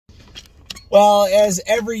Well, as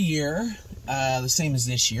every year, the same as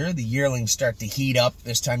this year, the yearlings start to heat up.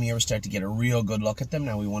 This time of year, we start to get a real good look at them.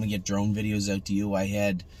 Now, we want to get drone videos out to you. I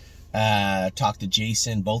had talked to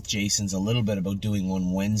Jason, both Jasons, a little bit about doing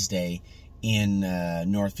one Wednesday in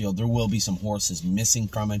Northfield. There will be some horses missing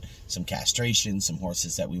from it, some castration, some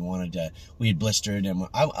horses that we had blistered, and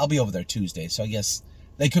I'll be over there Tuesday, so I guess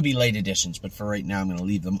they could be late additions, but for right now, I'm going to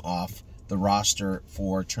leave them off the roster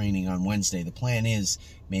for training on Wednesday. The plan is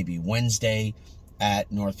maybe Wednesday at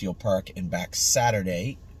Northfield Park and back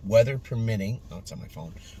Saturday, weather permitting. Oh, it's on my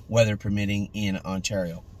phone. Weather permitting in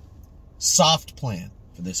Ontario. Soft plan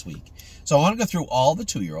for this week. So I want to go through all the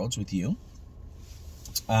 2-year-olds with you.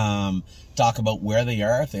 Talk about where they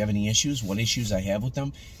are, if they have any issues, what issues I have with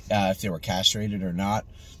them, if they were castrated or not,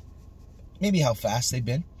 maybe how fast they've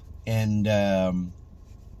been, and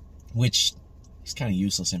which is kind of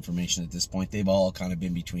useless information at this point. They've all kind of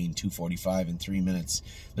been between 2:45 and 3 minutes.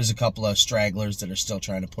 There's a couple of stragglers that are still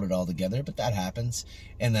trying to put it all together, but that happens.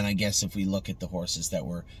 And then I guess if we look at the horses that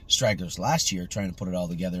were stragglers last year trying to put it all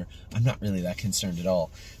together, I'm not really that concerned at all.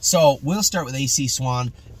 So we'll start with AC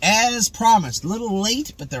Swan. As promised, a little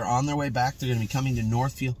late, but they're on their way back. They're going to be coming to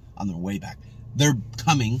Northfield on their way back. They're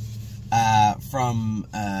coming from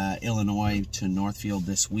Illinois to Northfield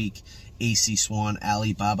this week. AC Swan,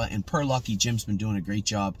 Alibaba, and Per Lucky. Jim's been doing a great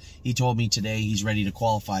job. He told me today he's ready to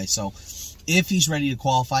qualify. So if he's ready to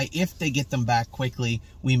qualify, if they get them back quickly,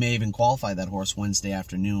 we may even qualify that horse Wednesday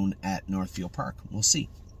afternoon at Northfield Park. We'll see.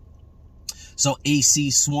 So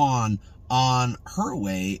AC Swan on her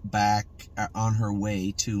way back, on her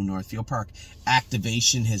way to Northfield Park.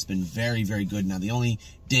 Activation has been very, very good. Now, the only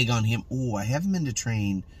dig on him, I haven't been to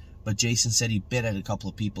train, but Jason said he bit at a couple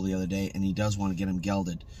of people the other day, and he does want to get him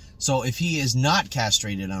gelded. So if he is not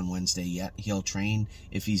castrated on Wednesday yet, he'll train.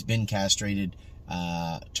 If he's been castrated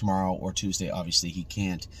tomorrow or Tuesday, obviously he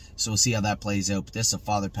can't. So we'll see how that plays out. But this is a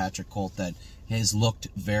Father Patrick colt that has looked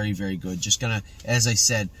very, very good. Just going to, as I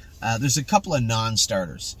said, there's a couple of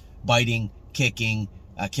non-starters. Biting, kicking,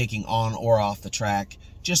 kicking on or off the track.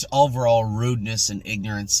 Just overall rudeness and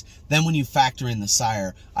ignorance. Then when you factor in the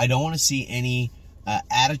sire, I don't want to see any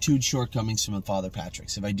attitude shortcomings from the Father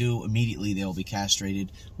Patricks. If I do, immediately they will be castrated.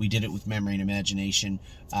 We did it with Memory and Imagination.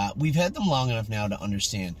 We've had them long enough now to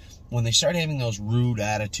understand when they start having those rude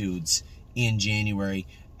attitudes in January,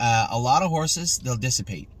 a lot of horses, they'll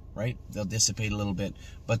dissipate, right? They'll dissipate a little bit.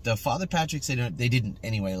 But the Father Patricks, they didn't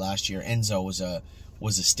anyway last year. Enzo was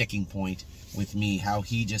a sticking point with me. How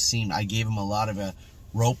he just seemed, I gave him a lot of a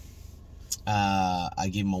rope. I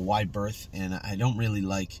gave him a wide berth, and I don't really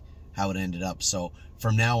like how it ended up. So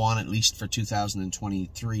from now on, at least for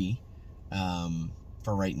 2023,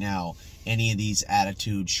 for right now, any of these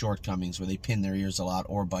attitude shortcomings where they pin their ears a lot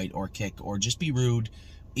or bite or kick or just be rude,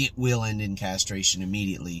 it will end in castration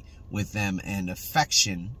immediately with them. And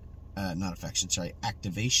activation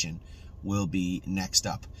will be next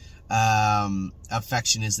up.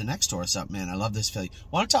 Affection is the next horse up, man. I love this filly. I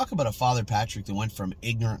want to talk about a Father Patrick that went from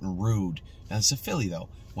ignorant and rude. Now, it's a filly, though.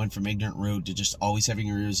 Went from ignorant and rude to just always having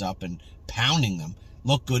her ears up and pounding them.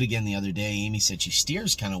 Looked good again the other day. Amy said she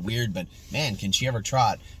steers kind of weird, but man, can she ever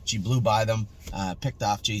trot? She blew by them, picked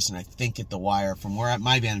off Jason, I think, at the wire. From where, at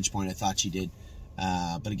my vantage point, I thought she did.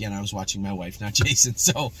 But again, I was watching my wife, not Jason,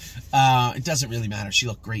 so it doesn't really matter. She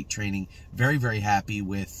looked great training. Very, very happy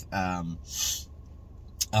with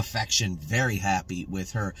Affection. Very happy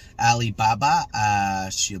with her. Alibaba,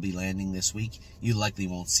 she'll be landing this week. You likely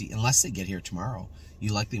won't see, unless they get here tomorrow,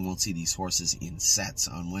 you likely won't see these horses in sets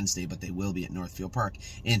on Wednesday, but they will be at Northfield Park.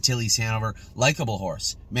 Antilles Hanover, likable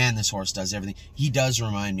horse. Man, this horse does everything. He does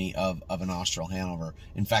remind me of an Austral Hanover.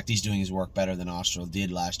 In fact, he's doing his work better than Austral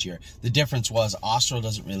did last year. The difference was Austral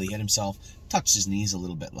doesn't really hit himself. Touched his knees a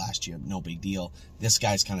little bit last year, no big deal. This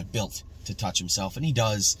guy's kind of built to touch himself, and he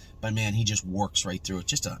does, but man, he just works right through it.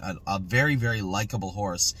 Just a very, very likable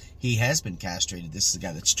horse. He has been castrated. This is a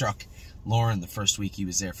guy that struck Lauren the first week he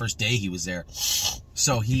was there, first day he was there.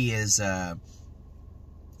 So he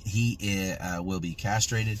will be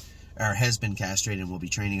castrated, or has been castrated, and will be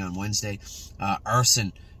training on Wednesday.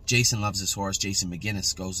 Arson, Jason loves this horse. Jason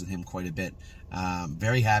McGinnis goes with him quite a bit.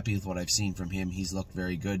 Very happy with what I've seen from him. He's looked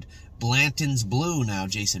very good. Blanton's Blue, now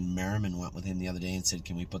Jason Merriman went with him the other day and said,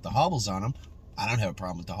 can we put the hobbles on him? I don't have a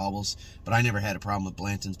problem with the hobbles, but I never had a problem with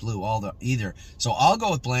Blanton's Blue either. So I'll go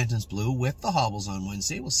with Blanton's Blue with the hobbles on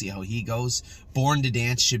Wednesday. We'll see how he goes. Born to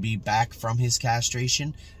Dance should be back from his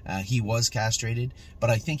castration. He was castrated, but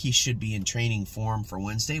I think he should be in training form for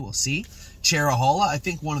Wednesday. We'll see. Cherahola, I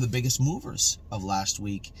think one of the biggest movers of last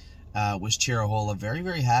week. was Chirahola. Very,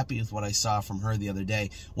 very happy with what I saw from her the other day.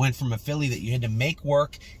 Went from a filly that you had to make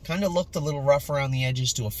work, kind of looked a little rough around the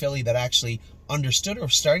edges, to a filly that actually understood or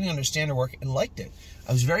starting to understand her work and liked it.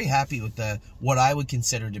 I was very happy with what I would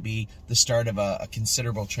consider to be the start of a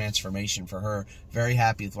considerable transformation for her. Very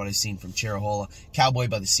happy with what I've seen from Chirahola. Cowboy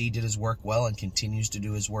by the Sea did his work well and continues to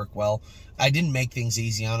do his work well. I didn't make things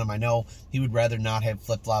easy on him. I know he would rather not have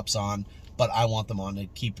flip-flops on, but I want them on to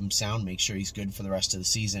keep him sound, make sure he's good for the rest of the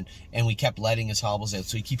season. And we kept letting his hobbles out,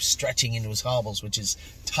 so he keeps stretching into his hobbles, which is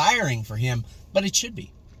tiring for him, but it should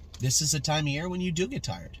be. This is a time of year when you do get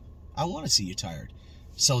tired. I want to see you tired.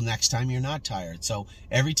 So next time you're not tired. So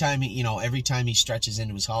every time he stretches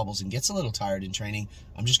into his hobbles and gets a little tired in training,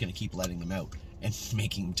 I'm just going to keep letting him out and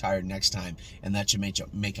making him tired next time. And that should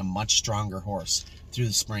make a much stronger horse through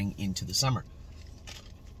the spring into the summer.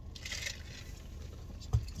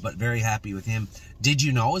 But very happy with him. Did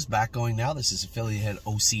you know is back going now. This is a filly that had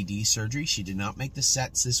OCD surgery. She did not make the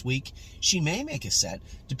sets this week. She may make a set,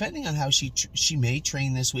 depending on how she may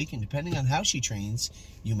train this week, and depending on how she trains,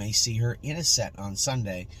 you may see her in a set on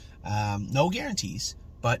Sunday. No guarantees,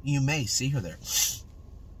 but you may see her there.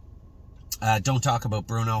 Don't Talk About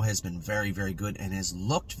Bruno has been very, very good and has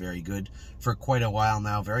looked very good for quite a while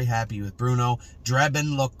now. Very happy with Bruno.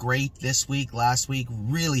 Drebin looked great this week, last week.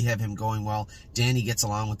 Really have him going well. Danny gets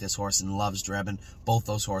along with this horse and loves Drebin. Both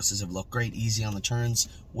those horses have looked great. Easy on the Turns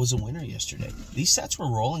was a winner yesterday. These sets were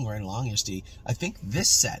rolling right along yesterday. I think this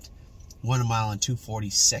set won a mile in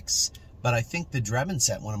 2:46. But I think the Drebin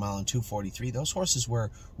set won a mile in 2:43. Those horses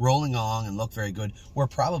were rolling along and looked very good. We're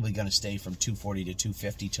probably going to stay from 2:40 to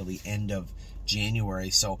 2:50 till the end of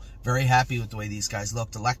January. So very happy with the way these guys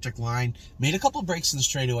looked. Electric Line made a couple of breaks in the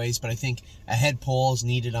straightaways, but I think a head pull is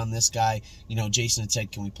needed on this guy. You know, Jason had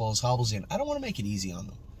said, can we pull his hobbles in? I don't want to make it easy on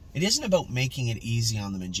them. It isn't about making it easy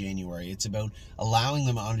on them in January. It's about allowing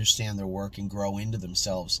them to understand their work and grow into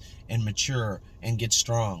themselves and mature and get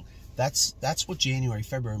strong. That's what January,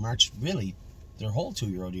 February, March, really, their whole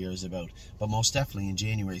 2-year-old year is about, but most definitely in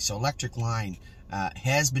January. So Electric Line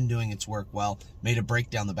has been doing its work well, made a break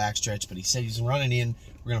down the backstretch, but he said he's running in.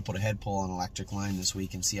 We're going to put a head pull on Electric Line this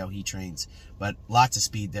week and see how he trains. But lots of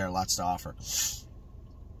speed there, lots to offer.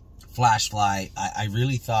 Flash Fly, I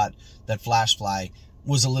really thought that Flash Fly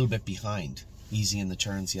was a little bit behind Easy in the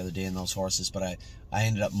Turns the other day in those horses, but I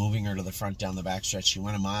ended up moving her to the front down the backstretch. She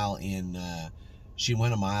went a mile in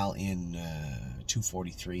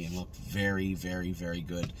 2:43 and looked very, very, very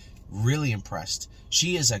good. Really impressed.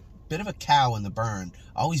 She is a bit of a cow in the burn,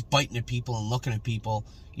 always biting at people and looking at people,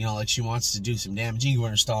 you know, like she wants to do some damage. You go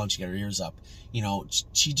in her stall and she got her ears up. You know,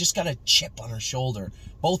 she just got a chip on her shoulder.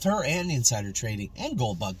 Both her and Insider Trading and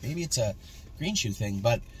Goldbug. Maybe it's a green shoe thing,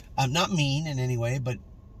 but not mean in any way, but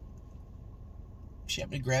she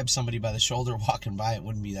happened to grab somebody by the shoulder walking by. It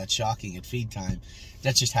wouldn't be that shocking at feed time.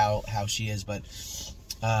 That's just how she is. But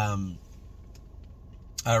a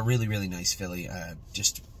really, really nice filly.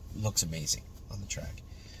 Just looks amazing on the track.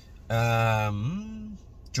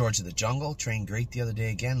 George of the Jungle trained great the other day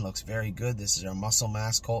again. Looks very good. This is our Muscle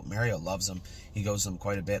Mass colt. Mario loves him. He goes to them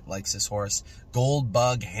quite a bit. Likes this horse.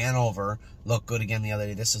 Goldbug Hanover looked good again the other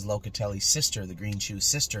day. This is Locatelli's sister, the Green Shoe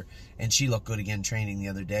sister, and she looked good again training the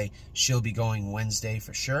other day. She'll be going Wednesday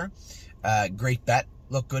for sure. Great Bet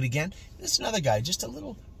looked good again. This is another guy, just a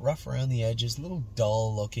little rough around the edges, a little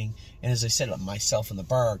dull looking. And as I said, myself in the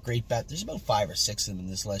bar, Great Bet, there's about 5 or 6 of them in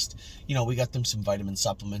this list. You know, we got them some vitamin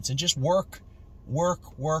supplements and just work.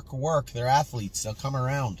 They're athletes. They'll come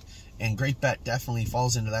around. And Great Bet definitely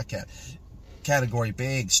falls into that category.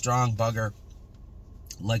 Big, strong bugger.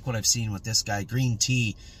 Like what I've seen with this guy. Green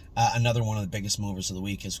Tea, another one of the biggest movers of the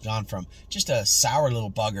week, has gone from just a sour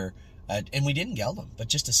little bugger, and we didn't geld him, but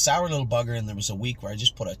just a sour little bugger, and there was a week where I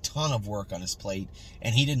just put a ton of work on his plate,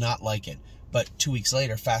 and he did not like it. But 2 weeks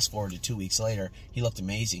later, fast forward to 2 weeks later, he looked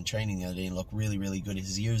amazing training the other day and looked really, really good.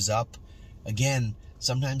 His ears up. Again,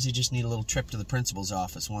 sometimes you just need a little trip to the principal's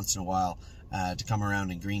office once in a while to come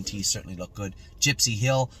around, and Green Tea certainly looked good. Gypsy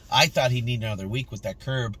Hill, I thought he'd need another week with that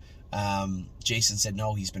curb. Jason said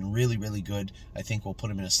no, he's been really, really good. I think we'll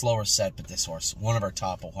put him in a slower set, but this horse, one of our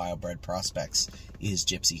top Ohio-bred prospects, is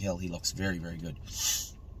Gypsy Hill. He looks very, very good.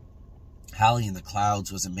 Hallie in the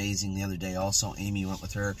Clouds was amazing the other day also. Amy went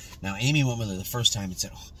with her. Now, Amy went with her the first time and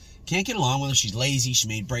said, oh, can't get along with her. She's lazy. She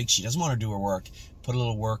made breaks. She doesn't want to do her work. Put a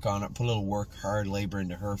little work on it. Put a little work, hard labor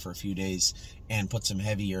into her for a few days and put some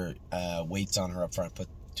heavier weights on her up front. Put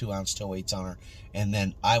 2-ounce toe weights on her. And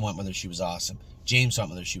then I went with her. She was awesome. James went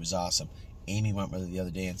with her. She was awesome. Amy went with her the other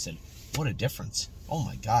day and said, what a difference. Oh,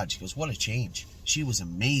 my God. She goes, what a change. She was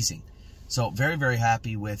amazing. So very, very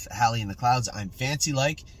happy with Hallie in the Clouds. I'm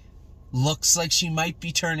fancy-like. Looks like she might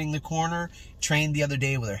be turning the corner. Trained the other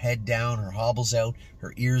day with her head down, her hobbles out,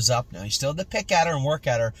 her ears up. Now, you still had to pick at her and work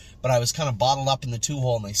at her, but I was kind of bottled up in the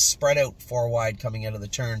 2-hole, and I spread out 4 wide coming out of the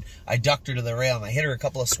turn. I ducked her to the rail, and I hit her a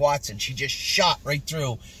couple of swats, and she just shot right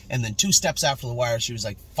through. And then 2 steps after the wire, she was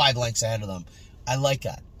like 5 lengths ahead of them. I like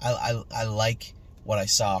that. I like what I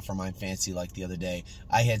saw from My Fancy Like the other day.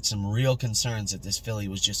 I had some real concerns that this filly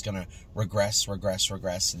was just going to regress,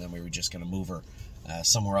 and then we were just going to move her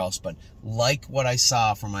somewhere else. But like what I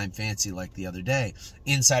saw from My Fancy Like the other day,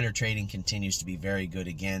 insider trading continues to be very good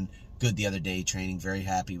again. Good the other day training, very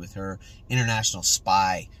happy with her. International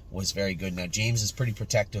Spy was very good. Now, James is pretty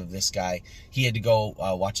protective of this guy. He had to go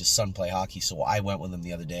watch his son play hockey, so I went with him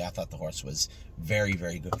the other day. I thought the horse was very,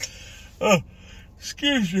 very good. Oh,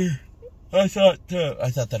 excuse me. I thought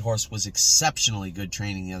that horse was exceptionally good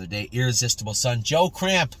training the other day. Irresistible Son, Joe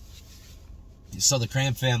Cramp. So the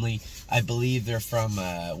Cramp family, I believe they're from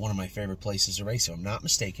one of my favorite places to race. So I'm not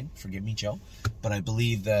mistaken. Forgive me, Joe. But I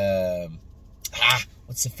believe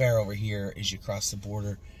what's the fair over here as you cross the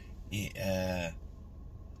border?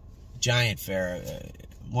 Giant Fair.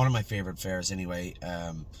 One of my favorite fairs anyway.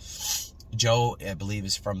 Joe, I believe,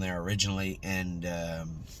 is from there originally, and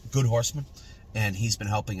good horseman. And he's been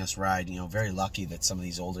helping us ride. You know, very lucky that some of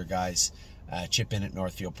these older guys chip in at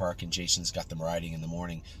Northfield Park, and Jason's got them riding in the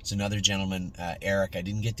morning. So another gentleman, Eric, I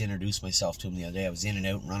didn't get to introduce myself to him the other day. I was in and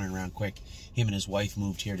out and running around quick. Him and his wife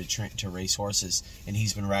moved here to race horses, and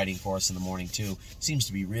he's been riding for us in the morning too. Seems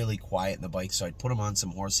to be really quiet in the bike, so I'd put him on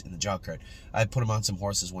some horse in the jog cart. I'd put him on some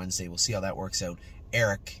horses Wednesday. We'll see how that works out.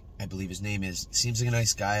 Eric, I believe his name is. Seems like a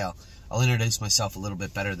nice guy. I'll introduce myself a little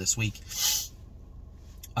bit better this week.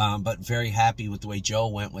 But very happy with the way Joe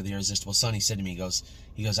went with the Irresistible Son. He said to me,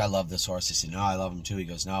 he goes, I love this horse. I said, no, I love him too. He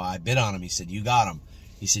goes, no, I bid on him. He said, you got him.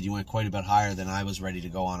 He said, you went quite a bit higher than I was ready to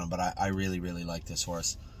go on him, but I really, really like this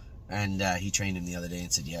horse. And he trained him the other day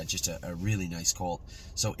and said, yeah, just a really nice colt.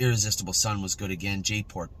 So Irresistible Son was good again.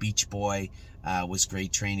 Jayport Beach Boy was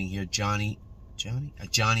great training here. Johnny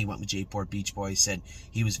went with Jayport Beach Boy. He said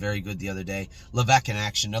he was very good the other day. Levesque in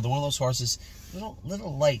Action, another one of those horses,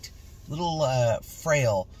 little light, little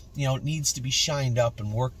frail, you know, needs to be shined up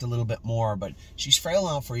and worked a little bit more, but she's frail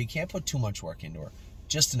enough where you can't put too much work into her,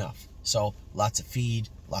 just enough. So lots of feed,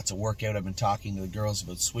 lots of workout. I've been talking to the girls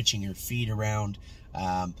about switching her feed around.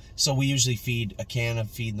 So we usually feed a can of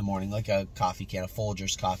feed in the morning, like a coffee can, a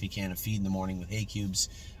Folgers coffee can of feed in the morning with hay cubes,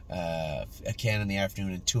 a can in the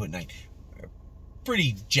afternoon, and 2 at night.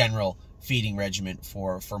 Pretty general feeding regimen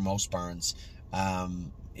for most barns.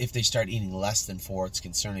 If they start eating less than 4, it's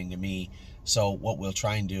concerning to me. So what we'll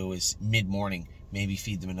try and do is mid-morning, maybe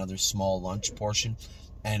feed them another small lunch portion.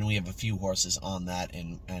 And we have a few horses on that,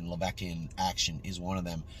 and Levesque in Action is one of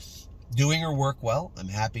them. Doing her work well. I'm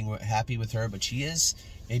happy with her, but she is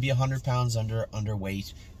maybe 100 pounds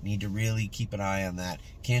underweight. Need to really keep an eye on that.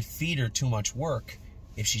 Can't feed her too much work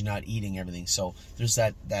if she's not eating everything. So there's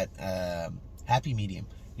that happy medium.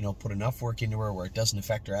 You know, put enough work into her where it doesn't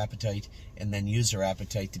affect her appetite, and then use her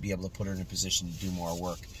appetite to be able to put her in a position to do more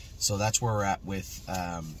work. So that's where we're at with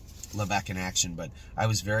Levesque in Action. But I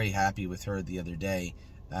was very happy with her the other day,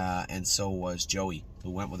 and so was Joey, who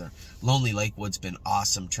went with her. Lonely Lakewood's been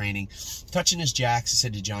awesome training. Touching his jacks, I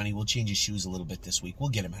said to Johnny, we'll change his shoes a little bit this week. We'll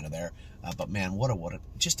get him out of there. But man,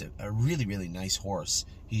 just a really, really nice horse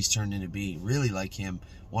he's turned into be. Really like him.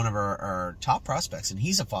 One of our top prospects, and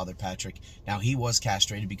he's a father, Patrick. Now, he was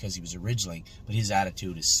castrated because he was a ridgeling, but his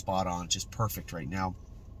attitude is spot on, just perfect right now.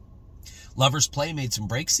 Lover's Play made some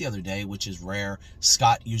breaks the other day, which is rare.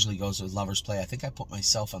 Scott usually goes with Lover's Play. I think I put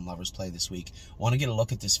myself on Lover's Play this week. Want to get a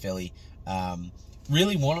look at this filly.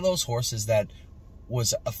 Really one of those horses that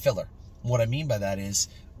was a filler. What I mean by that is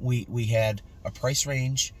we had a price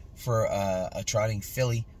range for a trotting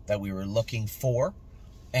filly that we were looking for.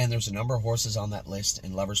 And there's a number of horses on that list,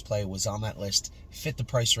 and Lover's Play was on that list, fit the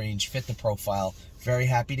price range, fit the profile. Very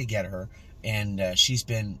happy to get her, and she's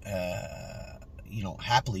been,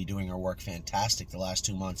 happily doing her work fantastic the last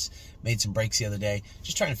 2 months. Made some breaks the other day,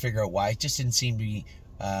 just trying to figure out why. It just didn't seem to be,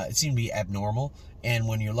 it seemed to be abnormal. And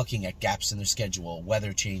when you're looking at gaps in their schedule,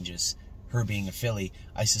 weather changes, her being a filly,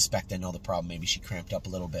 I suspect I know the problem. Maybe she cramped up a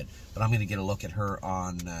little bit. But I'm going to get a look at her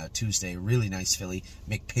on Tuesday. Really nice filly.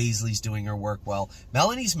 Mick Paisley's doing her work well.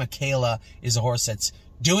 Melanie's Michaela is a horse that's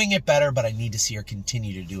doing it better, but I need to see her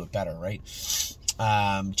continue to do it better, right?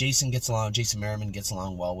 Jason Merriman gets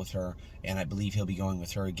along well with her, and I believe he'll be going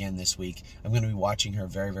with her again this week. I'm going to be watching her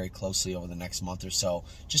very, very closely over the next month or so,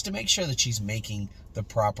 just to make sure that she's making the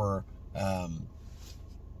proper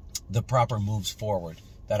moves forward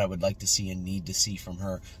that I would like to see and need to see from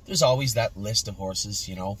her. There's always that list of horses,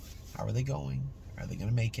 how are they going? Are they going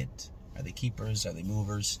to make it? Are they keepers? Are they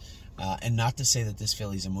movers? And not to say that this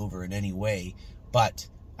filly's a mover in any way, but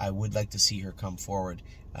I would like to see her come forward,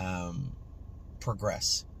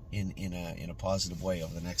 progress in a positive way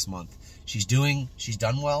over the next month. She's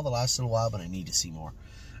done well the last little while, but I need to see more.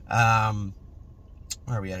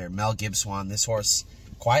 Where are we at here? Mel Gibbswan. This horse,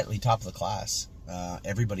 quietly top of the class.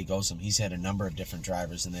 Everybody goes him. He's had a number of different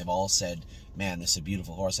drivers, and they've all said, man, this is a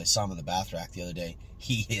beautiful horse. I saw him in the bath rack the other day.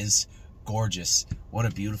 He is gorgeous. What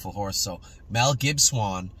a beautiful horse. So Mel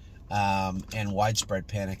Gibbswan and Widespread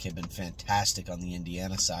Panic have been fantastic on the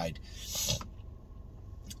Indiana side.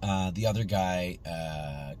 The other guy,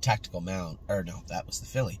 Tactical Mount, or no, that was the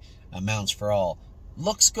filly. Mounts for All.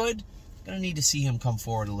 Looks good. Going to need to see him come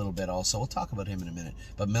forward a little bit also. We'll talk about him in a minute.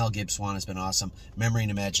 But Mel Gibbswan has been awesome. Memory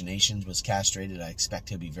and Imagination was castrated. I expect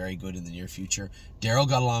he'll be very good in the near future. Daryl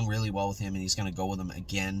got along really well with him, and he's going to go with him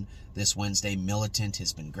again this Wednesday. Militant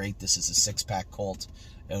has been great. This is a 6-pack colt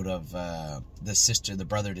out of the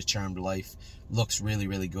brother to Charmed Life. Looks really,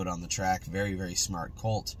 really good on the track. Very, very smart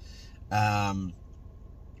colt. Mounts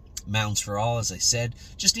for All, as I said.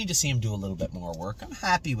 Just need to see him do a little bit more work. I'm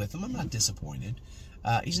happy with him. I'm not disappointed.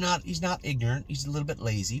 He's not ignorant. He's a little bit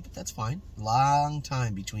lazy, but that's fine. Long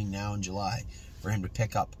time between now and July for him to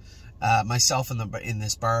pick up. Myself in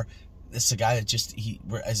this bar, this is a guy that just,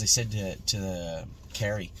 as I said to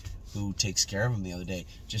Carrie, who takes care of him the other day,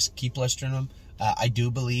 just keep blistering him. I do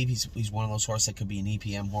believe he's one of those horses that could be an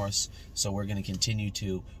EPM horse, so we're going to continue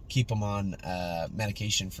to keep him on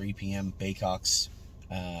medication for EPM, Baycox,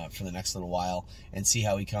 for the next little while and see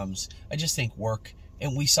how he comes. I just think work.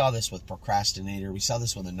 And we saw this with Procrastinator. We saw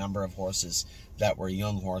this with a number of horses that were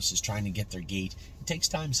young horses trying to get their gait. It takes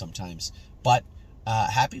time sometimes. But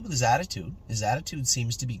happy with his attitude. His attitude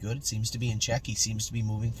seems to be good. It seems to be in check. He seems to be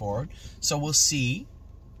moving forward. So we'll see.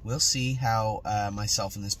 We'll see how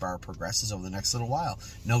myself in this bar progresses over the next little while.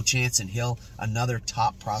 No Chance in Hill, another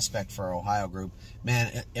top prospect for our Ohio group.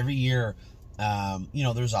 Man, every year,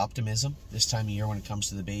 there's optimism this time of year when it comes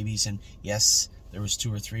to the babies. And yes, there was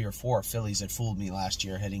 2 or 3 or 4 fillies that fooled me last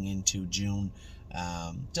year heading into June.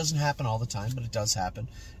 Doesn't happen all the time, but it does happen.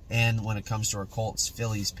 And when it comes to our colts,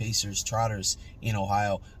 fillies, pacers, trotters in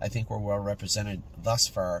Ohio, I think we're well represented thus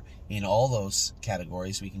far in all those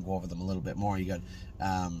categories. We can go over them a little bit more. You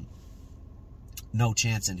got No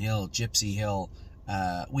Chance in Hill, Gypsy Hill.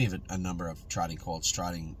 We have a number of trotting colts,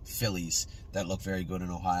 trotting fillies that look very good in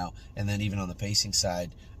Ohio. And then even on the pacing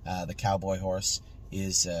side, the Cowboy horse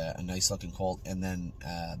is a nice looking colt, and then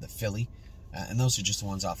the filly, and those are just the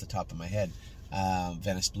ones off the top of my head.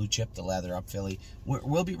 Venice Blue Chip, the lather up filly,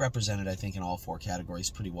 will be represented, I think, in all 4 categories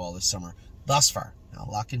pretty well this summer thus far. Now a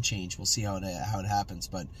lot can change. We'll see how it happens,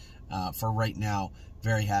 but for right now,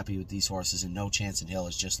 very happy with these horses, and No Chance in Hill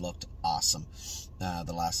has just looked awesome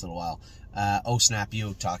the last little while. Oh Snap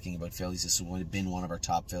You, talking about fillies, this has been one of our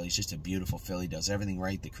top fillies. Just a beautiful filly, does everything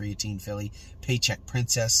right. The Creatine filly. Paycheck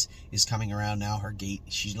Princess is coming around now. Her gait,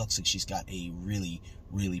 she looks like she's got a really,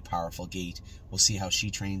 really powerful gait. We'll see how she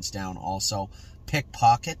trains down also.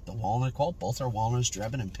 Pickpocket, the Walnut colt, both our Walnuts,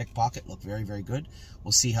 Drebin and Pickpocket look very, very good.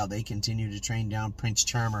 We'll see how they continue to train down. Prince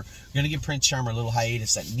Charmer, we're going to give Prince Charmer a little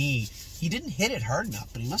hiatus. That knee, he didn't hit it hard enough,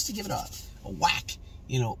 but he must have given it a whack,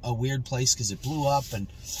 a weird place, because it blew up. And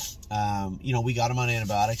we got him on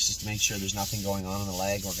antibiotics just to make sure there's nothing going on in the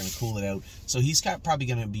leg. We're going to cool it out. So he's probably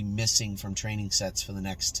going to be missing from training sets for the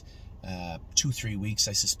next 2-3 weeks,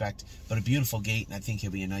 I suspect. But a beautiful gait, and I think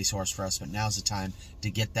he'll be a nice horse for us. But now's the time to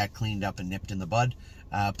get that cleaned up and nipped in the bud.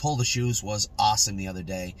 Pull the Shoes was awesome the other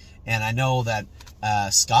day. And I know that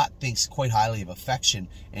Scott thinks quite highly of Affection.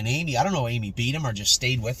 And Amy, I don't know if Amy beat him or just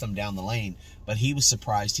stayed with him down the lane. But he was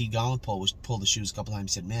surprised. He'd gone with Pull the Shoes a couple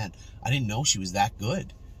times. He said, man, I didn't know she was that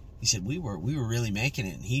good. He said, we were really making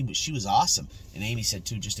it, and she was awesome. And Amy said,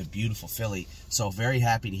 too, just a beautiful filly. So very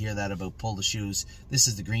happy to hear that about Pull the Shoes. This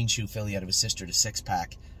is the Green Shoe filly out of his sister to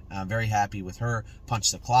 6-pack. Very happy with her.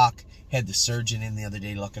 Punch the clock. Had the surgeon in the other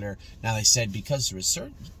day to look at her. Now they said because there was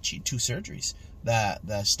she had 2 surgeries.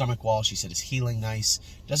 The stomach wall, she said, is healing nice.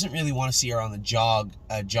 Doesn't really want to see her on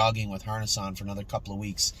the jogging with harness on for another couple of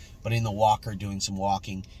weeks. But in the walker, doing some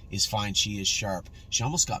walking is fine. She is sharp. She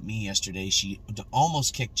almost got me yesterday. She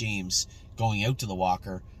almost kicked James going out to the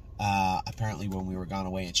walker, apparently when we were gone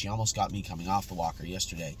away. And she almost got me coming off the walker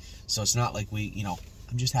yesterday. So it's not like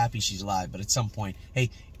I'm just happy she's alive. But at some point, hey,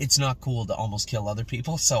 it's not cool to almost kill other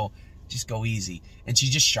people. So just go easy. And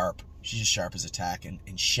she's just sharp. She's just sharp as a tack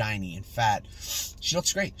and shiny and fat. She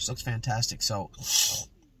looks great. She looks fantastic. So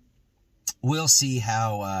we'll see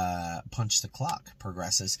how Punch the Clock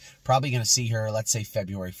progresses. Probably going to see her, let's say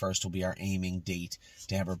February 1st will be our aiming date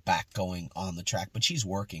to have her back going on the track. But she's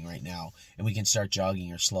working right now, and we can start jogging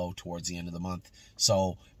her slow towards the end of the month.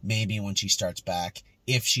 So maybe when she starts back,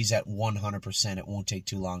 if she's at 100%, it won't take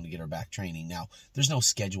too long to get her back training. Now, there's no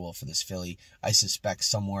schedule for this filly. I suspect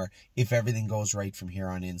somewhere, if everything goes right from here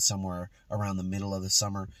on in, somewhere around the middle of the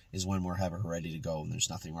summer is when we'll have her ready to go, and there's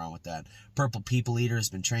nothing wrong with that. Purple People Eater has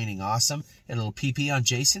been training awesome. Had a little PP on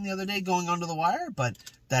Jason the other day going under the wire, but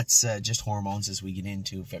that's just hormones as we get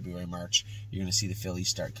into February, March. You're going to see the fillies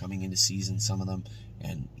start coming into season, some of them,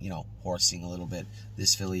 and, you know, horsing a little bit.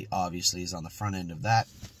 This filly obviously is on the front end of that.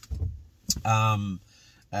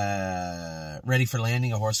 Ready for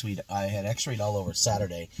Landing, a horse I had x-rayed all over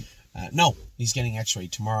Saturday. No, he's getting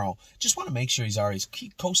x-rayed tomorrow. Just want to make sure he's already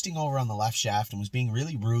coasting over on the left shaft and was being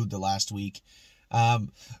really rude the last week.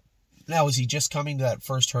 Now, is he just coming to that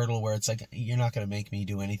first hurdle where it's like, you're not going to make me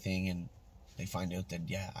do anything, and they find out that,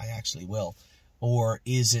 yeah, I actually will? Or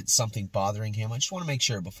is it something bothering him? I just want to make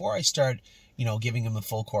sure before I start, you know, giving him the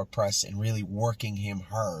full court press and really working him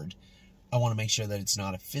hard, I want to make sure that it's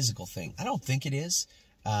not a physical thing. I don't think it is.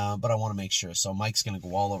 But I want to make sure. So Mike's going to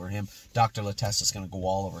go all over him. Dr. Latessa is going to go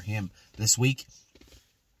all over him this week.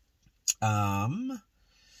 Where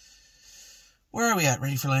are we at?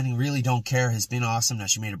 Ready for Landing. Really Don't Care has been awesome. Now,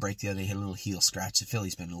 she made a break the other day, hit a little heel scratch. The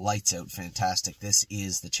filly's been lights out, fantastic. This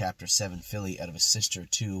is the Chapter 7 filly out of a sister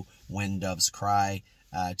to When Doves Cry.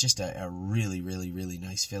 Just a really, really, really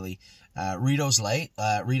nice filly. Rito's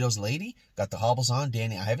Lady got the hobbles on.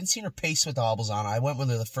 Danny, I haven't seen her pace with the hobbles on. I went with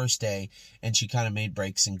her the first day, and she kind of made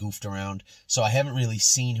breaks and goofed around. So I haven't really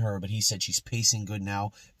seen her, but he said she's pacing good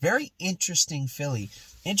now. Very interesting filly.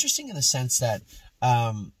 Interesting in the sense that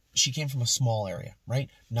she came from a small area, right?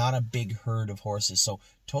 Not a big herd of horses. So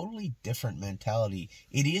totally different mentality.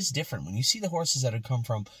 It is different. When you see the horses that have come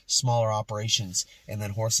from smaller operations and then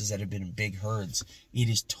horses that have been in big herds, it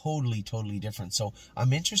is totally, totally different. So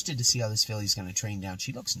I'm interested to see how this filly's going to train down.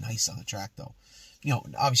 She looks nice on the track, though. You know,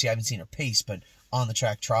 obviously I haven't seen her pace, but on the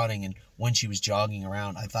track trotting and when she was jogging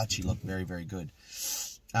around, I thought she looked very, very good.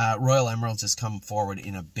 Royal Emeralds has come forward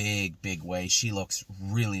in a big, big way. She looks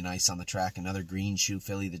really nice on the track. Another green shoe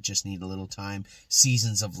filly that just need a little time.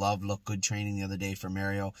 Seasons of Love looked good training the other day for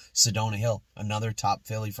Mario. Sedona Hill, another top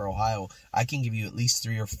filly for Ohio. I can give you at least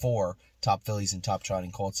 3 or 4 top fillies and top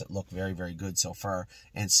trotting colts that look very, very good so far.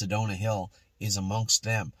 And Sedona Hill is amongst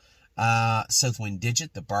them. Southwind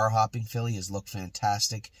Digit, the bar hopping filly, has looked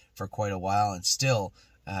fantastic for quite a while and still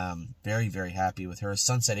very, very happy with her.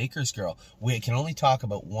 Sunset Acres Girl. We can only talk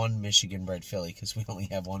about one Michigan bred filly because we only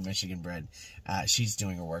have one Michigan bred. She's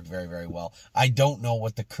doing her work very, very well. I don't know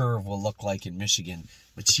what the curve will look like in Michigan,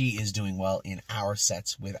 but she is doing well in our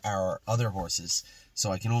sets with our other horses.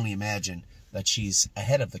 So I can only imagine that she's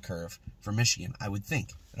ahead of the curve for Michigan, I would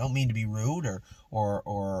think. I don't mean to be rude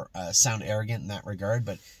or sound arrogant in that regard,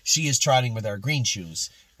 but she is trotting with our green shoes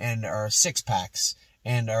and our 6-packs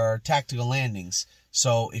and our tactical landings.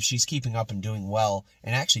 So if she's keeping up and doing well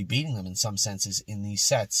and actually beating them in some senses in these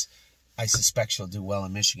sets, I suspect she'll do well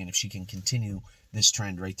in Michigan if she can continue this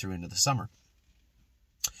trend right through into the summer.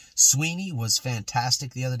 Sweeney was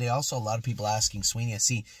fantastic the other day. Also, a lot of people asking Sweeney. I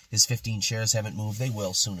see his 15 shares haven't moved. They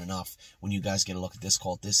will soon enough when you guys get a look at this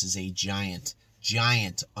colt. This is a giant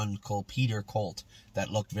Uncle Peter colt that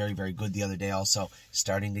looked very, very good the other day. Also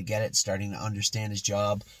starting to get it, starting to understand his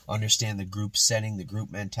job, understand the group setting, the group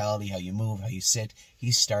mentality, how you move, how you sit.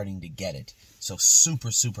 He's starting to get it. So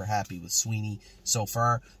super, super happy with Sweeney so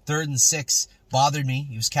far. 3rd and 6 bothered me.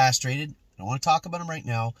 He was castrated. I don't want to talk about him right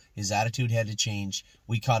now. His attitude had to change.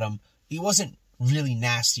 We cut him. He wasn't really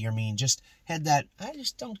nasty or mean, just had that I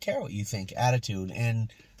just don't care what you think attitude,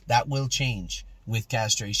 and that will change with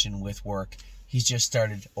castration, with work. He's just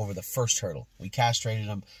started over the first hurdle. We castrated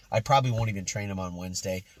him. I probably won't even train him on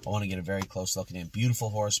Wednesday. I want to get a very close look at him. Beautiful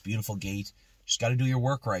horse, beautiful gait. Just got to do your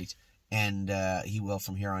work right. And he will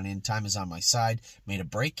from here on in. Time is on my side. Made a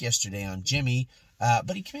break yesterday on Jimmy.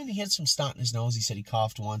 But he came in, he had some snot in his nose. He said he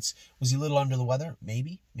coughed once. Was he a little under the weather?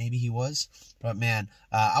 Maybe. Maybe he was. But, man,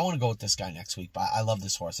 I want to go with this guy next week. But I love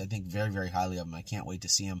this horse. I think very, very highly of him. I can't wait to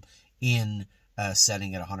see him in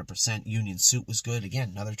setting at 100%. Union Suit was good. Again,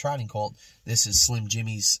 another trotting colt. This is Slim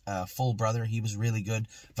Jimmy's full brother. He was really good.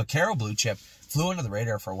 Vaquero Blue Chip flew under the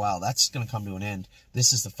radar for a while. That's going to come to an end.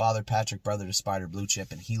 This is the father Patrick brother to Spider Blue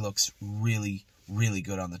Chip, and he looks really, really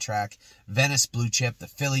good on the track. Venice Blue Chip, the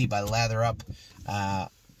filly by Lather Up.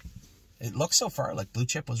 It looks so far like Blue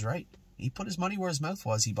Chip was right. He put his money where his mouth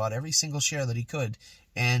was. He bought every single share that he could,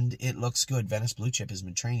 and it looks good. Venice Blue Chip has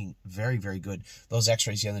been training very, very good. Those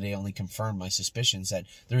x-rays the other day only confirmed my suspicions that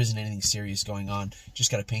there isn't anything serious going on.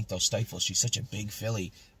 Just got to paint those stifles. She's such a big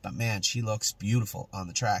filly, but man, she looks beautiful on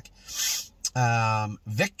the track.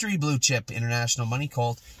 Victory Blue Chip, International Money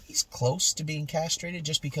Colt. He's close to being castrated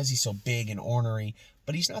just because he's so big and ornery,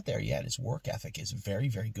 but he's not there yet. His work ethic is very,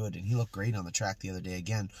 very good, and he looked great on the track the other day.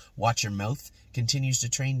 Again, Watch Your Mouth continues to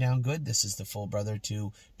train down good. This is the full brother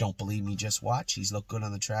to Don't Believe Me, Just Watch. He's looked good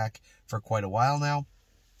on the track for quite a while now.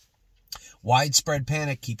 Widespread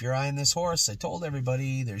Panic. Keep your eye on this horse. I told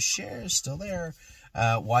everybody there's shares still there.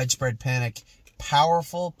 Widespread Panic.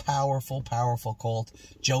 Powerful, powerful, powerful colt.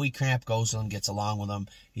 Joey Cramp goes with him, gets along with him.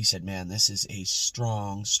 He said, man, this is a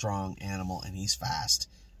strong, strong animal, and he's fast.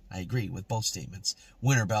 I agree with both statements.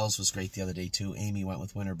 Winter Bells was great the other day, too. Amy went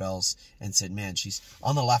with Winter Bells and said, man, she's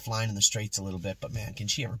on the left line in the straights a little bit, but, man, can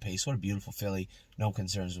she ever pace? What a beautiful filly. No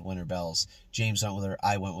concerns with Winter Bells. James went with her.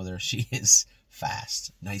 I went with her. She is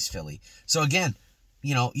fast. Nice filly. So, again,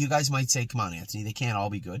 you know, you guys might say, come on, Anthony, they can't all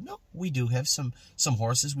be good. No, we do have some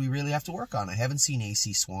horses we really have to work on. I haven't seen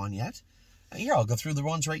AC Swan yet. Here, I'll go through the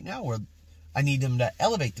ones right now where I need them to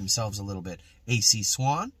elevate themselves a little bit. AC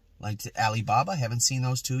Swan, like Alibaba, haven't seen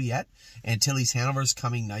those two yet. Antilles Hanover's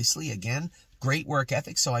coming nicely. Again, great work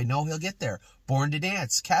ethic, so I know he'll get there. Born to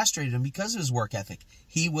Dance, castrated him because of his work ethic.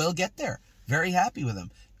 He will get there. Very happy with him.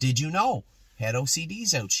 Did you know? Had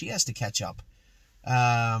OCDs out. She has to catch up.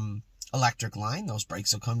 Electric Line, those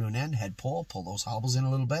brakes will come to an end. Head pull those hobbles in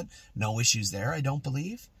a little bit. No issues there, I don't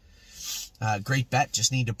believe. Great Bet,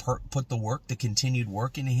 just need to put the work, the continued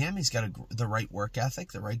work into him. He's got the right work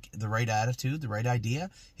ethic, the right attitude, the right idea.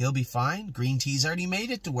 He'll be fine. Green Tea's already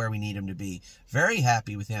made it to where we need him to be. Very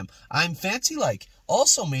happy with him. I'm Fancy Like,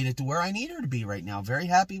 also made it to where I need her to be right now. Very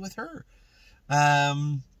happy with her.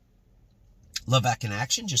 Levesque in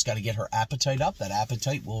Action, just got to get her appetite up. That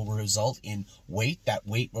appetite will result in weight. That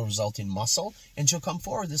weight will result in muscle, and she'll come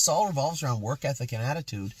forward. This all revolves around work ethic and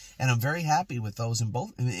attitude, and I'm very happy with those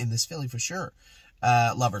in this filly for sure.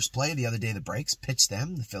 Lover's Play, the other day the breaks, pitched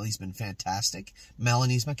them. The filly's been fantastic.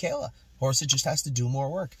 Melanie's Michaela. Horse that just has to do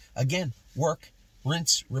more work. Again, work,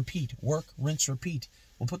 rinse, repeat. Work, rinse, repeat.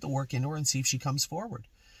 We'll put the work into her and see if she comes forward.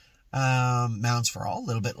 Mounds for All, a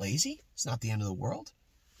little bit lazy. It's not the end of the world.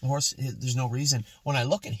 The horse, there's no reason. When I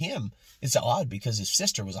look at him, it's odd because his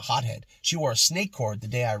sister was a hothead. She wore a snake cord the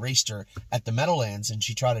day I raced her at the Meadowlands, and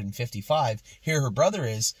she trotted in 55. Here her brother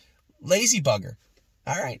is lazy bugger.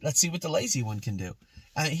 All right, let's see what the lazy one can do.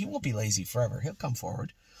 He won't be lazy forever. He'll come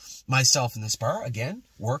forward. Myself in the Spar, again,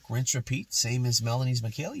 work, rinse, repeat. Same as Melanie's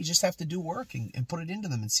Michaela. You just have to do work and put it into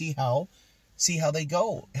them and see how they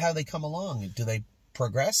go, how they come along. Do they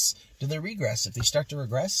progress? Do they regress? If they start to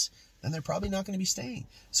regress, then they're probably not going to be staying.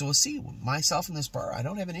 So we'll see. Myself in this bar, I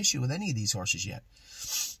don't have an issue with any of these horses yet.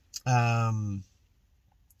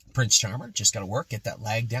 Prince Charmer, just got to work, get that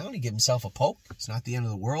lag down. He give himself a poke. It's not the end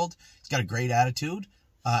of the world. He's got a great attitude.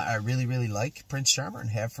 I really, really like Prince Charmer and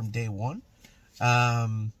have from day one.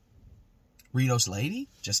 Rito's Lady,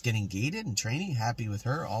 just getting gated and training. Happy with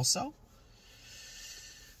her also.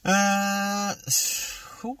 A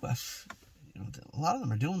lot of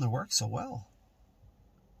them are doing their work so well.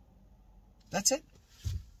 That's it.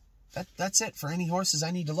 That's it for any horses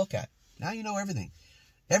I need to look at. Now you know everything.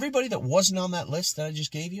 Everybody that wasn't on that list that I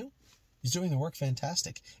just gave you is doing their work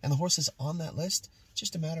fantastic. And the horses on that list, it's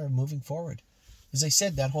just a matter of moving forward. As I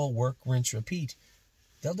said, that whole work, rinse, repeat,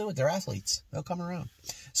 they'll do it. They're athletes. They'll come around.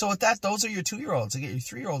 So with that, those are your 2-year-olds. I get your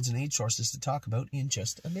 3-year-olds and age horses to talk about in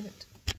just a minute.